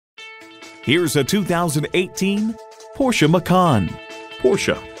Here's a 2018 Porsche Macan.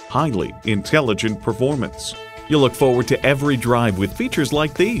 Porsche, highly intelligent performance. You'll look forward to every drive with features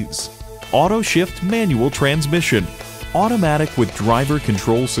like these: auto shift manual transmission, automatic with driver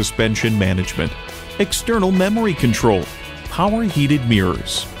control suspension management, external memory control, power heated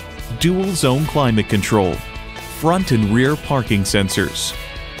mirrors, dual zone climate control, front and rear parking sensors,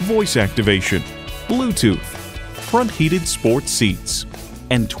 voice activation, Bluetooth, front heated sport seats,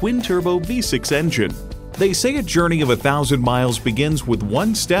 and twin-turbo V6 engine. They say a journey of 1,000 miles begins with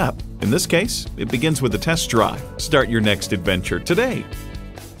one step. In this case, it begins with a test drive. Start your next adventure today.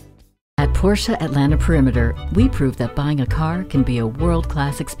 At Porsche Atlanta Perimeter, we prove that buying a car can be a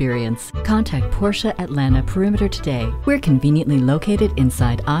world-class experience. Contact Porsche Atlanta Perimeter today. We're conveniently located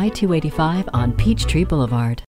inside I-285 on Peachtree Boulevard.